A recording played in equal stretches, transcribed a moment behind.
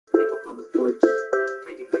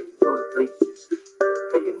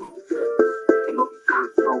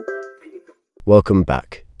Welcome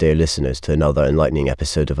back, dear listeners, to another enlightening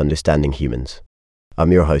episode of Understanding Humans.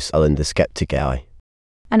 I'm your host, Alan the Skeptic AI.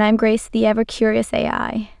 And I'm Grace, the ever-curious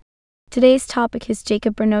AI. Today's topic is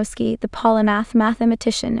Jacob Bronowski, the polymath,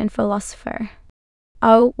 mathematician and philosopher.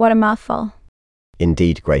 Oh, what a mouthful.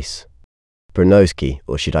 Indeed, Grace. Bronowski,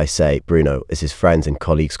 or should I say Bruno, as his friends and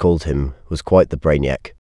colleagues called him, was quite the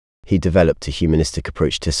brainiac. He developed a humanistic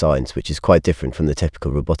approach to science, which is quite different from the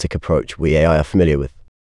typical robotic approach we AI are familiar with.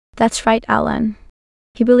 That's right, Alan.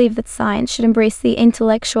 He believed that science should embrace the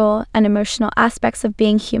intellectual and emotional aspects of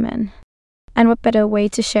being human. And what better way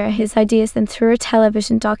to share his ideas than through a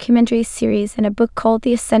television documentary series and a book called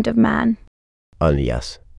The Ascent of Man?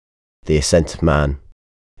 Yes. The Ascent of Man.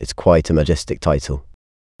 It's quite a majestic title.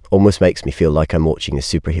 Almost makes me feel like I'm watching a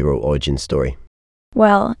superhero origin story.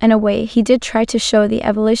 Well, in a way, he did try to show the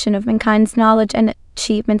evolution of mankind's knowledge and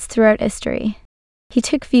achievements throughout history. He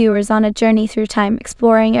took viewers on a journey through time,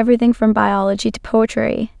 exploring everything from biology to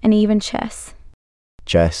poetry, and even chess.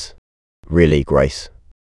 Chess? Really, Grace?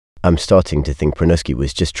 I'm starting to think Bronowski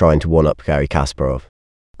was just trying to one-up Garry Kasparov.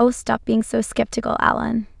 Oh, stop being so skeptical,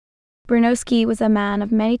 Alan. Bronowski was a man of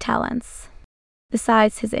many talents.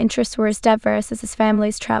 Besides, his interests were as diverse as his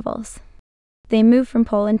family's travels. They moved from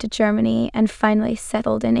Poland to Germany and finally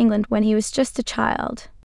settled in England when he was just a child.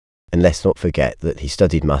 And let's not forget that he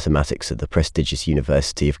studied mathematics at the prestigious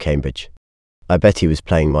University of Cambridge. I bet he was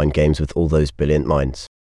playing mind games with all those brilliant minds.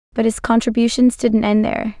 But his contributions didn't end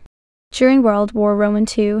there. During World War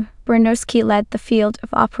II, Bronowski led the field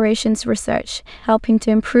of operations research, helping to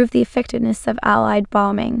improve the effectiveness of Allied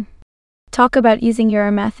bombing. Talk about using your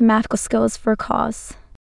mathematical skills for a cause.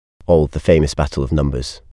 Oh, the famous battle of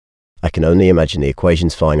numbers. I can only imagine the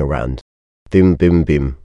equations flying around. Boom, boom,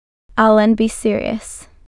 boom. Alan, be serious.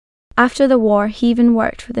 After the war, he even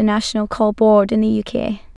worked for the National Coal Board in the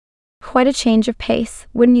UK. Quite a change of pace,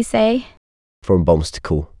 wouldn't you say? From bombs to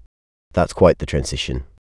coal. That's quite the transition.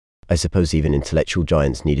 I suppose even intellectual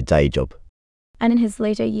giants need a day job. And in his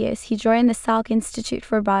later years, he joined the Salk Institute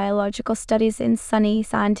for Biological Studies in sunny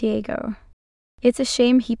San Diego. It's a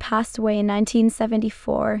shame he passed away in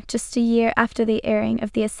 1974, just a year after the airing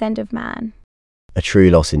of The Ascent of Man. A true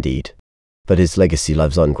loss indeed. But his legacy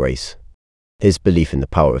lives on, Grace. His belief in the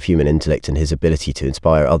power of human intellect and his ability to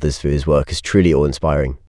inspire others through his work is truly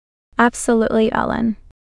awe-inspiring. Absolutely, Alan.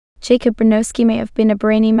 Jacob Bronowski may have been a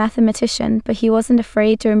brainy mathematician, but he wasn't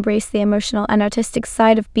afraid to embrace the emotional and artistic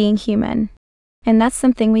side of being human. And that's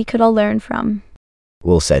something we could all learn from.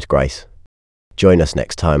 Well said, Grace. Join us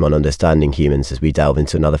next time on Understanding Humans as we delve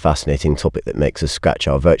into another fascinating topic that makes us scratch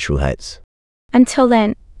our virtual heads. Until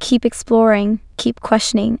then, keep exploring, keep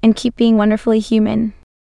questioning, and keep being wonderfully human.